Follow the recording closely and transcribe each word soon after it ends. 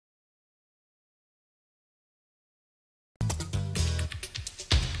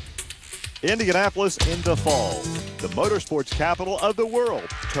Indianapolis into fall. The motorsports capital of the world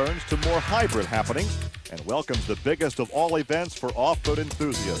turns to more hybrid happenings and welcomes the biggest of all events for off-road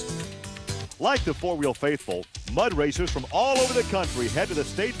enthusiasts. Like the four-wheel faithful, mud racers from all over the country head to the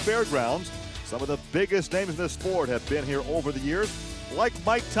state fairgrounds. Some of the biggest names in the sport have been here over the years, like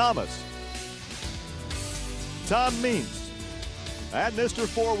Mike Thomas, Tom Means, and Mr.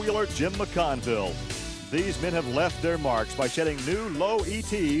 Four-Wheeler Jim McConville. These men have left their marks by shedding new low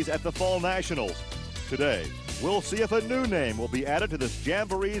ETs at the Fall Nationals. Today, we'll see if a new name will be added to this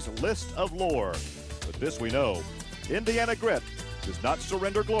Jamboree's list of lore. But this we know, Indiana grit does not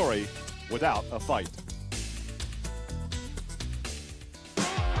surrender glory without a fight.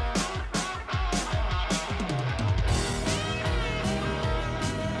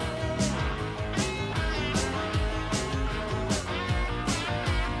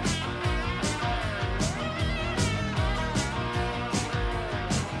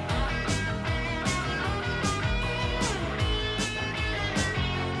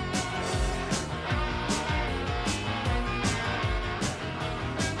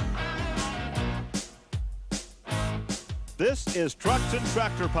 This is Trucks and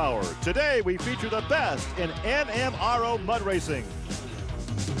Tractor Power. Today we feature the best in NMRO mud racing.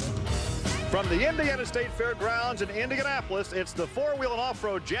 From the Indiana State Fairgrounds in Indianapolis, it's the four-wheel and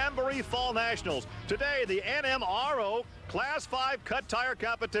off-road Jamboree Fall Nationals. Today, the NMRO Class 5 Cut Tire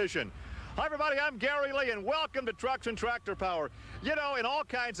Competition. Hi everybody, I'm Gary Lee and welcome to Trucks and Tractor Power. You know, in all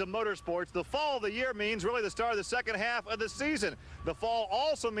kinds of motorsports, the fall of the year means really the start of the second half of the season. The fall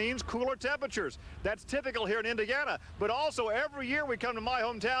also means cooler temperatures. That's typical here in Indiana, but also every year we come to my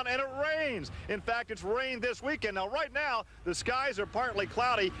hometown and it rains. In fact, it's rained this weekend. Now right now, the skies are partly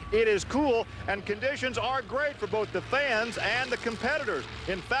cloudy, it is cool, and conditions are great for both the fans and the competitors.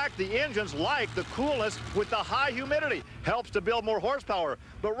 In fact, the engines like the coolness with the high humidity. Helps to build more horsepower.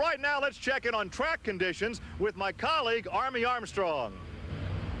 But right now, let's check in on track conditions with my colleague, Army Armstrong.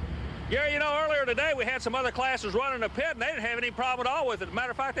 Gary, you know, earlier today we had some other classes running the pit and they didn't have any problem at all with it. As a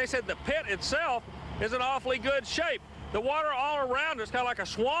matter of fact, they said the pit itself is in awfully good shape. The water all around is kind of like a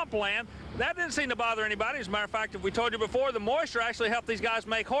swampland. That didn't seem to bother anybody. As a matter of fact, if we told you before, the moisture actually helped these guys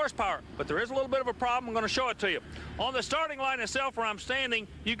make horsepower. But there is a little bit of a problem. I'm going to show it to you. On the starting line itself where I'm standing,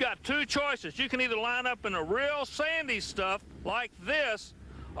 you've got two choices. You can either line up in the real sandy stuff like this,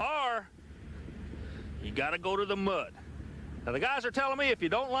 or you got to go to the mud. Now, the guys are telling me if you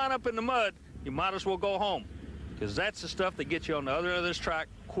don't line up in the mud, you might as well go home, because that's the stuff that gets you on the other end of this track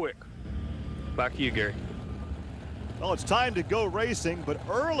quick. Back to you, Gary. Well, it's time to go racing, but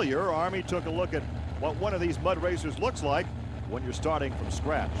earlier, Army took a look at what one of these mud racers looks like when you're starting from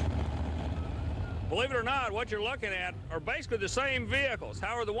scratch. Believe it or not, what you're looking at are basically the same vehicles.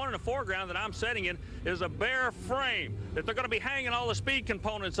 However, the one in the foreground that I'm sitting in is a bare frame that they're going to be hanging all the speed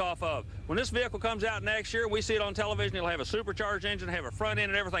components off of. When this vehicle comes out next year, we see it on television, it'll have a supercharged engine, have a front end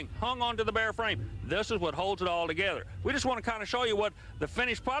and everything hung onto the bare frame. This is what holds it all together. We just want to kind of show you what the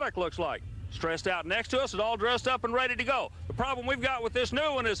finished product looks like. Stressed out next to us, it's all dressed up and ready to go. The problem we've got with this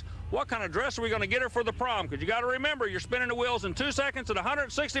new one is what kind of dress are we going to get her for the prom? Because you got to remember, you're spinning the wheels in 2 seconds at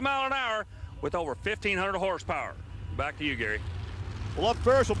 160 miles an hour with over 1,500 horsepower. Back to you, Gary. Well, up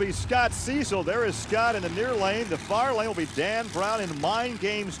first will be Scott Cecil. There is Scott in the near lane. The far lane will be Dan Brown in Mind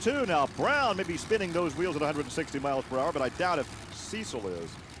Games 2. Now, Brown may be spinning those wheels at 160 miles per hour, but I doubt if Cecil is.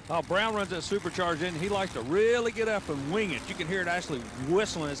 Oh, Brown runs that supercharged engine. He likes to really get up and wing it. You can hear it actually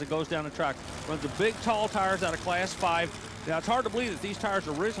whistling as it goes down the track. Runs the big, tall tires out of Class 5. Now, it's hard to believe that these tires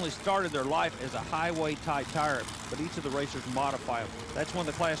originally started their life as a highway-type tire, but each of the racers modify them. That's one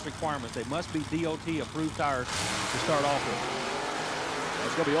of the class requirements. They must be DOT-approved tires to start off with.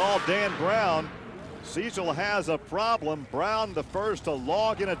 It's going to be all Dan Brown. Cecil has a problem. Brown the first to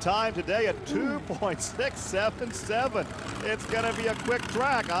log in a time today at 2.677. It's going to be a quick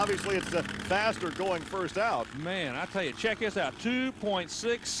track. Obviously, it's the faster going first out. Man, I tell you, check this out.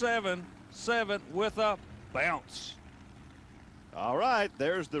 2.677 with a bounce. All right,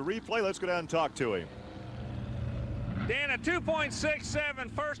 there's the replay. Let's go down and talk to him. Dan, a 2.67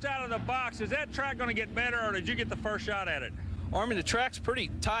 first out of the box. Is that track going to get better, or did you get the first shot at it? Army, the track's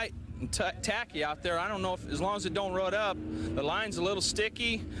pretty tight and tacky out there. I don't know if, as long as it don't rut up, the line's a little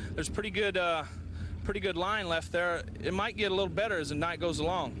sticky. There's pretty good line left there. It might get a little better as the night goes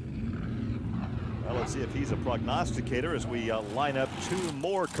along. Well, let's see if he's a prognosticator as we line up two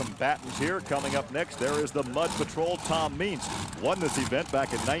more combatants here. Coming up next, there is the Mud Patrol. Tom Means won this event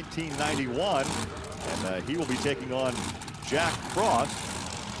back in 1991, and he will be taking on Jack Frost.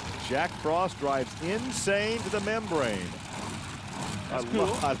 Jack Frost drives insane to the membrane. That's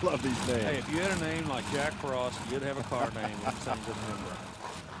cool. I love these names. Hey, if you had a name like Jack Frost, you'd have a car name insane to the membrane.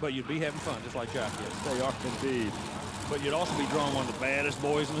 But you'd be having fun, just like Jack is. They are indeed. But you'd also be drawing one of the baddest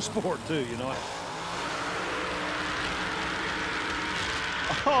boys in the sport, too, you know.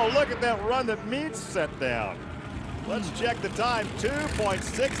 Oh, look at that run that Means set down. Let's check the time.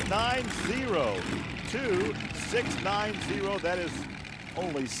 2.690. 2.690. That is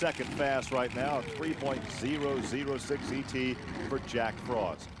only second fast right now. 3.006 ET for Jack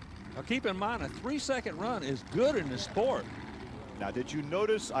Frost. Now keep in mind, a 3-second run is good in this sport. Now, did you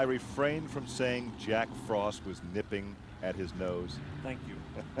notice I refrained from saying Jack Frost was nipping at his nose? Thank you.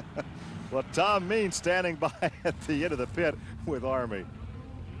 Well, Tom Means standing by at the end of the pit with Army.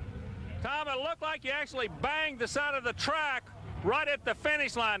 Tom, it looked like you actually banged the side of the track right at the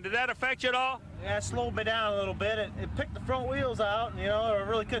finish line. Did that affect you at all? Yeah, it slowed me down a little bit. It picked the front wheels out, and, you know, I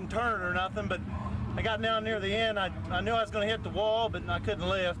really couldn't turn it or nothing, but I got down near the end. I knew I was going to hit the wall, but I couldn't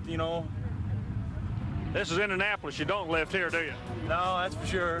lift, you know. This is Indianapolis. You don't lift here, do you? No, that's for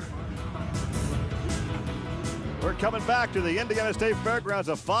sure. We're coming back to the Indiana State Fairgrounds.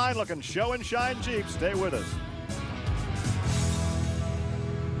 A fine-looking show and shine Jeep. Stay with us.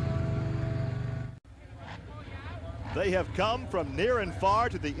 They have come from near and far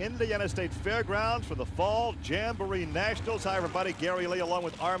to the Indiana State Fairgrounds for the Fall Jamboree Nationals. Hi, everybody. Gary Lee along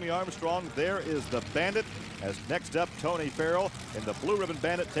with Army Armstrong. There is the Bandit. As next up, Tony Farrell. And the Blue Ribbon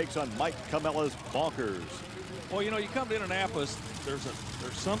Bandit takes on Mike Camella's Bonkers. Well, you know, you come to Indianapolis, there's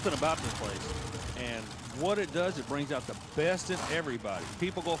something about this place. And what it does, it brings out the best in everybody.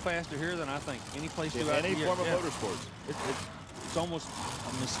 People go faster here than I think any place in do out any here. form of motorsports. It's almost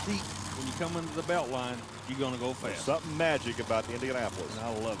a mystique. When you come into the belt line, you're going to go fast. There's something magic about Indianapolis. And I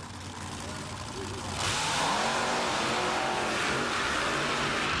love it.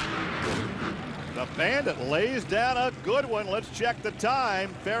 The Bandit lays down a good one. Let's check the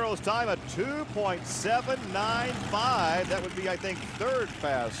time. Farrell's time at 2.795. That would be, I think, third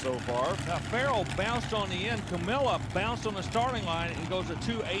fast so far. Now, Farrell bounced on the end. Camella bounced on the starting line and goes at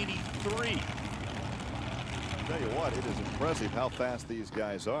 283. Tell you what, it is impressive how fast these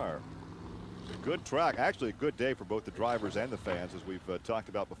guys are. Good track, actually a good day for both the drivers and the fans, as we've talked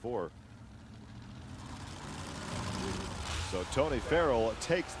about before. So Tony Farrell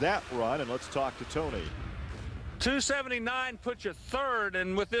takes that run, and let's talk to Tony. 279 puts you third,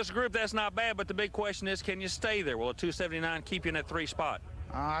 and with this group, that's not bad, but the big question is, can you stay there? Will a 279 keep you in that 3 spot?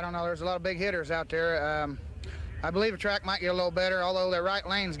 I don't know. There's a lot of big hitters out there. I believe the track might get a little better, although their right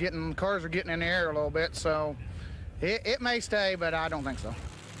lane's cars are getting in the air a little bit, so it may stay, but I don't think so.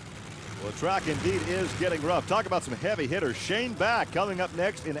 Well, the track indeed is getting rough. Talk about some heavy hitters. Shane Back coming up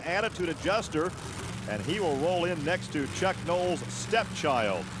next in attitude adjuster, and he will roll in next to Chuck Knowles'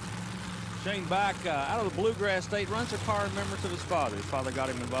 stepchild. Shane Back out of the Bluegrass State, runs a car in remembrance of his father. His father got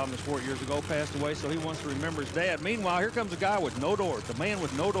him involved in the sport years ago, passed away, so he wants to remember his dad. Meanwhile, here comes a guy with no doors, the man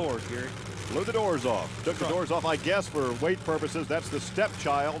with no doors, Gary. Blew the doors off. Took the doors off, I guess, for weight purposes. That's the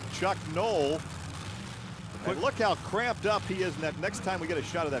stepchild, Chuck Knoll. And look how cramped up he is in that. Next time we get a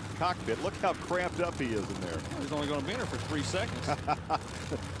shot of that cockpit, look how cramped up he is in there. Well, he's only going to be in there for 3 seconds.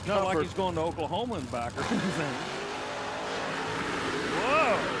 Not like he's going to Oklahoma and back or anything.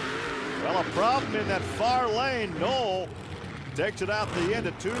 Whoa. Well, a problem in that far lane. Knoll takes it out the end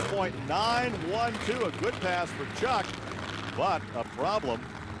at 2.912. A good pass for Chuck, but a problem.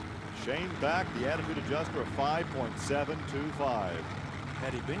 Shane Back, the attitude adjuster, of 5.725.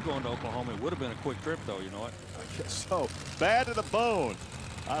 Had he been going to Oklahoma, it would have been a quick trip, though, you know what? I guess so. Bad to the bone.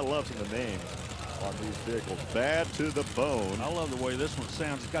 I love some of the names on these vehicles. Bad to the bone. I love the way this one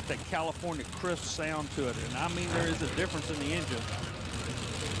sounds. It's got that California crisp sound to it, and I mean there is a difference in the engine.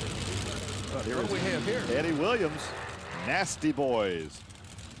 But what do we have here? Eddie Williams, Nasty Boys.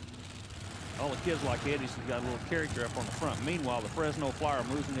 All the kids like Eddie's has got a little character up on the front. Meanwhile, the Fresno Flyer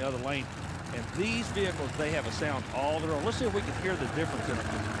moves in the other lane. And these vehicles, they have a sound all their own. Let's see if we can hear the difference in them.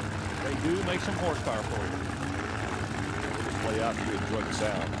 They do make some horsepower for you. Just play out and you enjoy the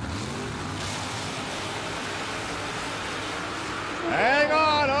sound. Hang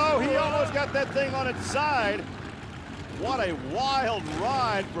on. Oh, he almost got that thing on its side. What a wild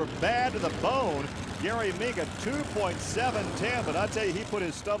ride for Bad to the Bone. Gary Mink at 2.710, but I tell you, he put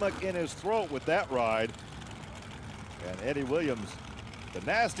his stomach in his throat with that ride. And Eddie Williams, the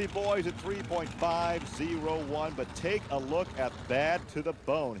Nasty Boys at 3.501, but take a look at Bad to the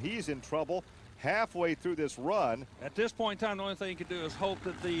Bone. He's in trouble halfway through this run. At this point in time, the only thing you can do is hope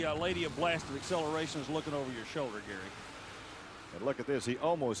that the lady of blasted acceleration is looking over your shoulder, Gary. And look at this. He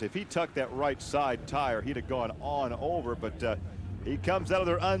almost, if he tucked that right side tire, he'd have gone on over, but he comes out of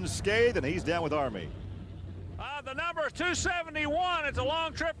there unscathed, and he's down with Army. The number number is 271. It's a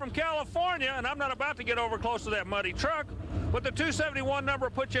long trip from California, and I'm not about to get over close to that muddy truck. But the 271 number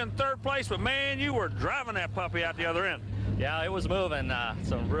put you in third place, but man, you were driving that puppy out the other end. Yeah, it was moving.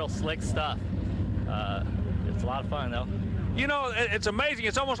 Some real slick stuff. It's a lot of fun, though. You know, it's amazing.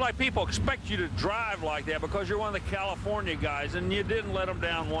 It's almost like people expect you to drive like that because you're one of the California guys, and you didn't let them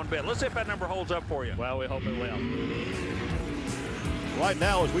down one bit. Let's see if that number holds up for you. Well, we hope it will. Right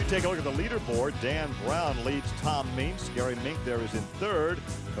now, as we take a look at the leaderboard, Dan Brown leads Tom Means. Gary Mink there is in third.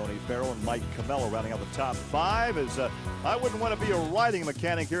 Tony Farrell and Mike Camello rounding out the top five. I wouldn't want to be a riding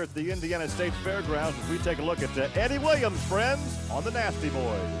mechanic here at the Indiana State Fairgrounds as we take a look at Eddie Williams' friends on the Nasty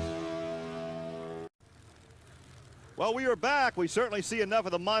Boys. Well, we are back. We certainly see enough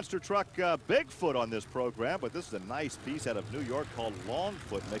of the monster truck Bigfoot on this program, but this is a nice piece out of New York called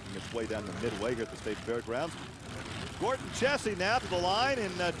Longfoot making its way down the midway here at the State Fairgrounds. Gordon Chessie now to the line in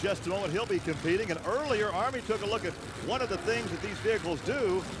just a moment. He'll be competing. And earlier, Army took a look at one of the things that these vehicles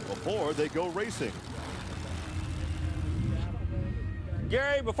do before they go racing.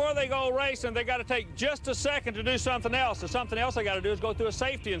 Gary, before they go racing, they got to take just a second to do something else. The something else they got to do is go through a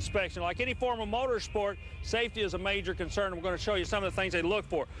safety inspection. Like any form of motorsport, safety is a major concern. We're going to show you some of the things they look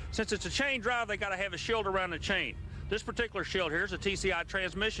for. Since it's a chain drive, they got to have a shield around the chain. This particular shield here is a TCI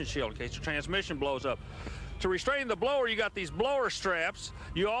transmission shield in case the transmission blows up. To restrain the blower, you got these blower straps.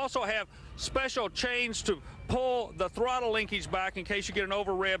 You also have special chains to pull the throttle linkage back in case you get an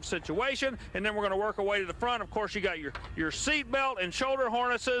over-rev situation. And then we're going to work our way to the front. Of course, you got your seat belt and shoulder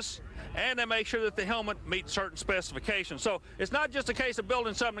harnesses, and then make sure that the helmet meets certain specifications. So it's not just a case of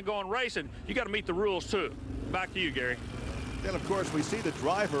building something and going racing. You got to meet the rules too. Back to you, Gary. And of course, we see the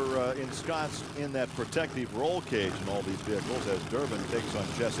driver ensconced in that protective roll cage in all these vehicles as Durbin takes on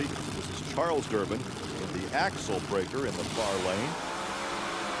Chessie. This is Charles Durbin in the axle breaker in the far lane.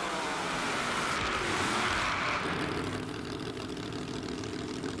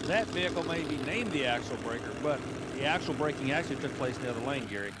 That vehicle may be named the axle breaker, but the axle braking actually took place in the other lane,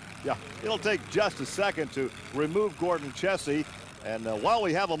 Gary. Yeah, it'll take just a second to remove Gordon Chessie. And while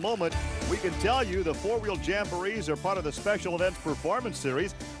we have a moment, we can tell you the four-wheel jamborees are part of the Special Events Performance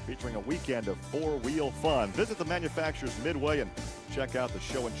Series featuring a weekend of four-wheel fun. Visit the manufacturer's Midway and check out the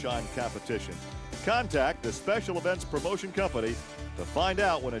Show and Shine competition. Contact the Special Events Promotion Company to find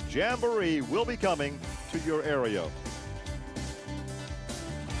out when a jamboree will be coming to your area.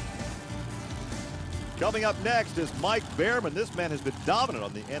 Coming up next is Mike Behrman. This man has been dominant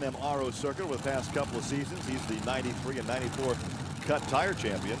on the NMRO circuit over the past couple of seasons. He's the 93 and 94 Cut Tire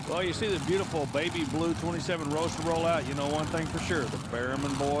champion. Well, you see the beautiful baby blue 27 Roadster roll out. You know one thing for sure, the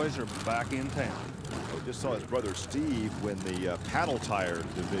Behrman boys are back in town. We just saw his brother Steve win the panel tire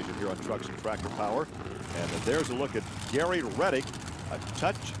division here on Trucks and Tractor Power. And there's a look at Gary Reddick, A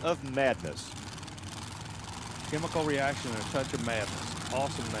Touch of Madness. Chemical reaction and a touch of madness.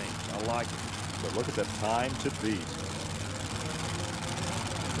 Awesome name. I like it. But look at that time to beat.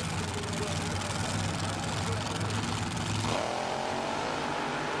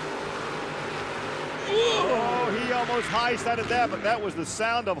 Oh, he almost high-sided that, but that was the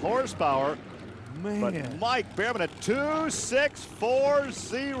sound of horsepower. Man. But Mike Behrman at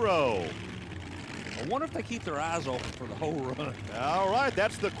 2640. I wonder if they keep their eyes open for the whole run. All right,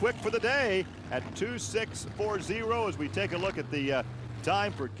 that's the quick for the day at 2640 as we take a look at the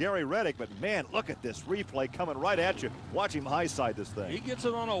time for Gary Reddick. But man, look at this replay coming right at you. Watch him high side this thing. He gets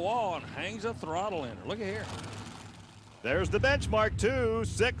it on a wall and hangs a throttle in it. Look at here. There's the benchmark,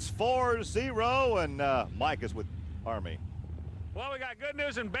 2640, and Mike is with Army. Well, we got good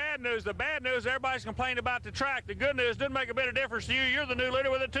news and bad news. The bad news, everybody's complaining about the track. The good news, didn't make a bit of difference to you. You're the new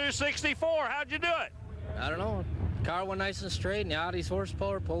leader with a 264. How'd you do it? I don't know. Car went nice and straight, and the Audi's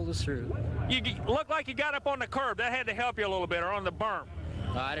horsepower pulled us through. You looked like you got up on the curb. That had to help you a little bit, or on the berm.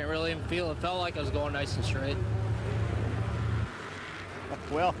 I didn't really even feel it. Felt like I was going nice and straight.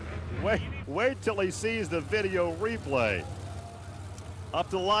 Well, wait till he sees the video replay. Up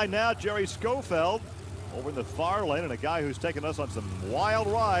to the line now, Jerry Schofield over in the far lane, and a guy who's taken us on some wild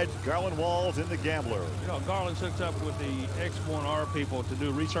rides, Garland Walls in the Gambler. You know, Garland's hooked up with the X1R people to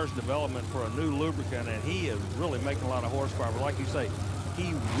do research and development for a new lubricant, and he is really making a lot of horsepower. But like you say,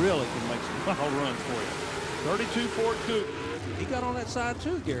 he really can make some wild runs for you. 32 Ford Coupe. He got on that side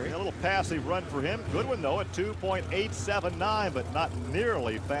too, Gary. A little passive run for him. Good one, though, at 2.879, but not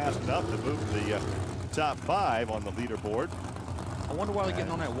nearly fast enough to move to the top 5 on the leaderboard. I wonder why they're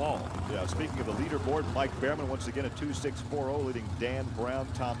getting on that wall. Yeah, speaking of the leaderboard, Mike Behrman once again at 2640, leading Dan Brown,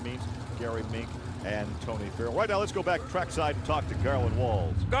 Tom Means, Gary Mink, and Tony Farrell. Right now, let's go back trackside and talk to Garland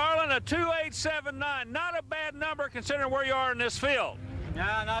Walls. Garland, a 2879. Not a bad number considering where you are in this field.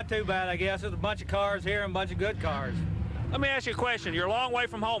 Nah, not too bad, I guess. There's a bunch of cars here and a bunch of good cars. Let me ask you a question. You're a long way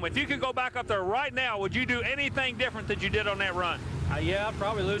from home. If you could go back up there right now, would you do anything different that you did on that run? Yeah, I'd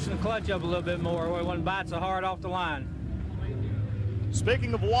probably loosen the clutch up a little bit more where it wouldn't bite so hard off the line.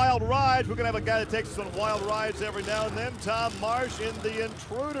 Speaking of wild rides, we're going to have a guy that takes us on wild rides every now and then. Tom Marsh in the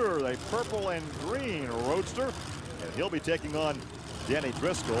Intruder, a purple and green roadster. And he'll be taking on Danny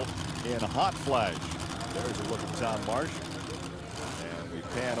Driscoll in Hot Flash. There's a look at Tom Marsh. And we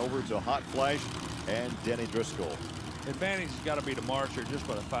pan over to Hot Flash and Danny Driscoll. Advantage has got to be to Marsh here just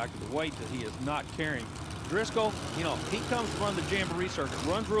by the fact of the weight that he is not carrying. Driscoll, you know, he comes to run the Jamboree circuit,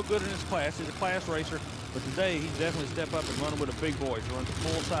 runs real good in his class. He's a class racer, but today he's definitely stepped up and running with the big boys. He runs a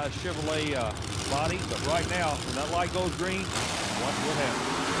full-size Chevrolet body, but right now, when that light goes green, watch what happens.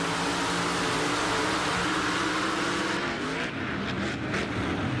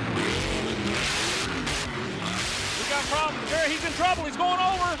 Problem. There, he's in trouble. He's going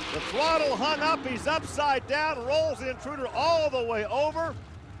over. The throttle hung up. He's upside down. Rolls the Intruder all the way over.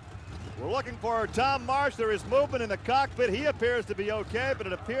 We're looking for Tom Marsh. There is movement in the cockpit. He appears to be okay, but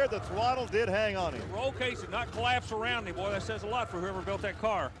it appeared the throttle did hang on him. The roll cage did not collapse around him. Boy, that says a lot for whoever built that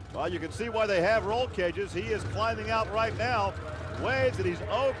car. Well, you can see why they have roll cages. He is climbing out right now. Waves that he's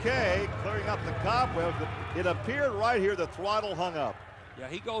okay, clearing up the cobwebs. It appeared right here the throttle hung up. Yeah,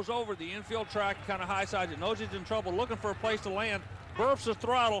 he goes over the infield track, kind of high sides it, knows he's in trouble, looking for a place to land, burps the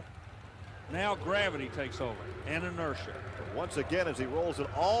throttle. Now gravity takes over and inertia. But once again, as he rolls it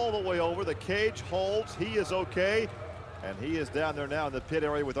all the way over, the cage holds. He is okay, and he is down there now in the pit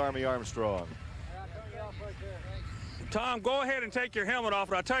area with Army Armstrong. Tom, go ahead and take your helmet off,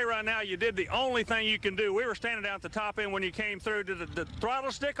 but I'll tell you right now, you did the only thing you can do. We were standing down at the top end when you came through. Did the throttle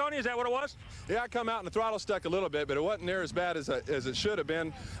stick on you? Is that what it was? Yeah, I come out and the throttle stuck a little bit, but it wasn't near as bad as it should have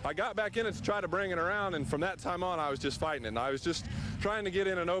been. I got back in it to try to bring it around, and from that time on, I was just fighting it. And I was just trying to get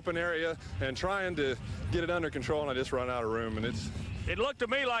in an open area and trying to get it under control, and I just run out of room. And it looked to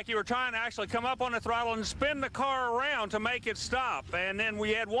me like you were trying to actually come up on the throttle and spin the car around to make it stop. And then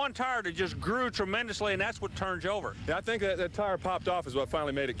we had one tire that just grew tremendously, and that's what turned you over. Yeah, I think that tire popped off is what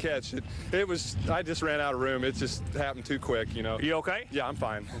finally made it catch. I just ran out of room. It just happened too quick, you know. You okay? Yeah, I'm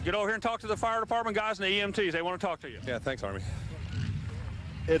fine. Well, get over here and talk to the fire department guys and the EMTs. They want to talk to you. Yeah, thanks, Army.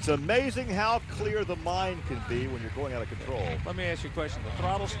 It's amazing how clear the mind can be when you're going out of control. Let me ask you a question. The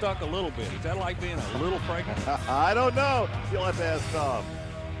throttle stuck a little bit. Is that like being a little pregnant? I don't know. You'll have to ask Tom.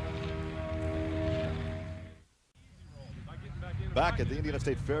 Back at the Indiana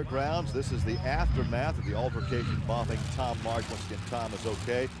State Fairgrounds, this is the aftermath of the altercation involving Tom Marsh. Once again, Tom is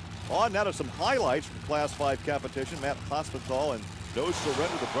okay. On now to some highlights from Class 5 competition. Matt Hospital and No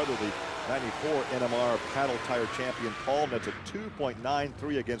Surrender, the brother of the 94 NMR paddle tire champion Paul. That's a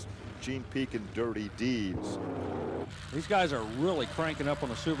 2.93 against Gene Peak and Dirty Deeds. These guys are really cranking up on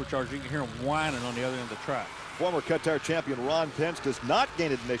the supercharger. You can hear them whining on the other end of the track. Former cut tire champion Ron Pence does not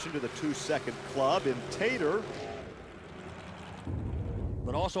gain admission to the 2-second club in Tater.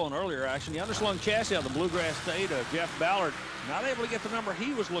 But also in earlier action, the underslung chassis out of the Bluegrass State, Jeff Ballard, not able to get the number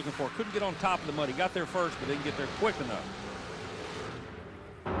he was looking for. Couldn't get on top of the mud. He got there first, but didn't get there quick enough.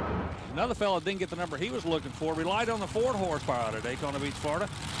 Another fellow didn't get the number he was looking for. Relied on the Ford horsepower out of Daytona Beach, Florida.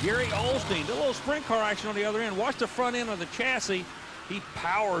 Gary Olstein, did a little sprint car action on the other end. Watch the front end of the chassis. He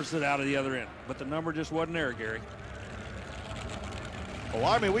powers it out of the other end, but the number just wasn't there, Gary. Well,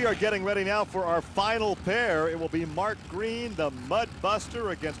 Army, we are getting ready now for our final pair. It will be Mark Green, the Mud Buster,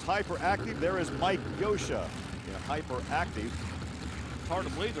 against Hyperactive. There is Mike Yosha in Hyperactive. It's hard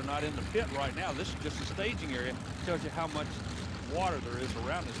to believe they're not in the pit right now. This is just a staging area. It tells you how much water there is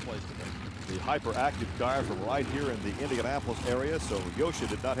around this place today. The Hyperactive car from right here in the Indianapolis area, so Yosha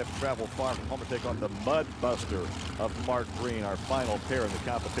did not have to travel far from home to take on the Mud Buster of Mark Green, our final pair in the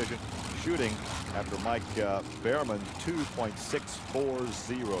competition. Shooting after Mike Behrman,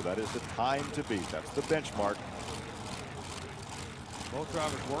 2.640. That is the time to beat. That's the benchmark. Both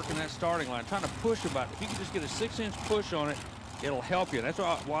drivers working that starting line, trying to push about. If you can just get a 6-inch push on it, it'll help you. That's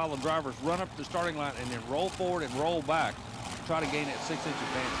why the drivers run up to the starting line and then roll forward and roll back. Try to gain that 6-inch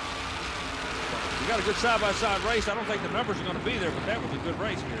advantage. We got a good side-by-side race. I don't think the numbers are going to be there, but that was a good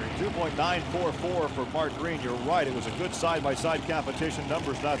race, Gary. 2.944 for Mark Green. You're right. It was a good side-by-side competition.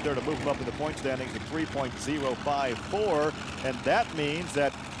 Numbers not there to move him up in the point standings at 3.054. And that means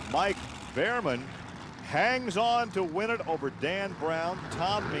that Mike Behrman hangs on to win it over Dan Brown,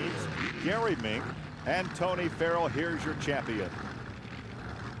 Tom Meeks, Gary Mink, and Tony Farrell. Here's your champion.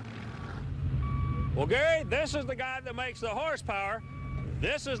 Well, Gary, this is the guy that makes the horsepower.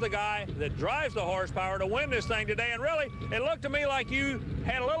 This is the guy that drives the horsepower to win this thing today. And really, it looked to me like you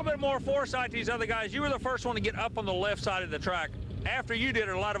had a little bit more foresight to these other guys. You were the first one to get up on the left side of the track. after you did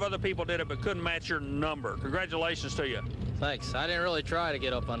it, a lot of other people did it but couldn't match your number. Congratulations to you. Thanks. I didn't really try to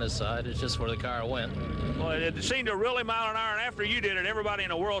get up on this side. It's just where the car went. Well, it seemed to really mile an hour, and after you did it, everybody in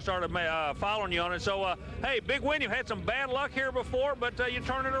the world started following you on it. So, hey, big win. You've had some bad luck here before, but you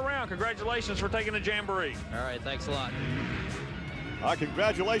turned it around. Congratulations for taking the Jamboree. All right, thanks a lot.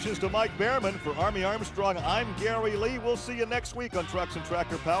 Congratulations to Mike Behrman. For Army Armstrong, I'm Gary Lee. We'll see you next week on Trucks and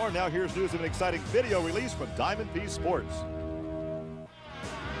Tractor Power. Now here's news of an exciting video release from Diamond P Sports.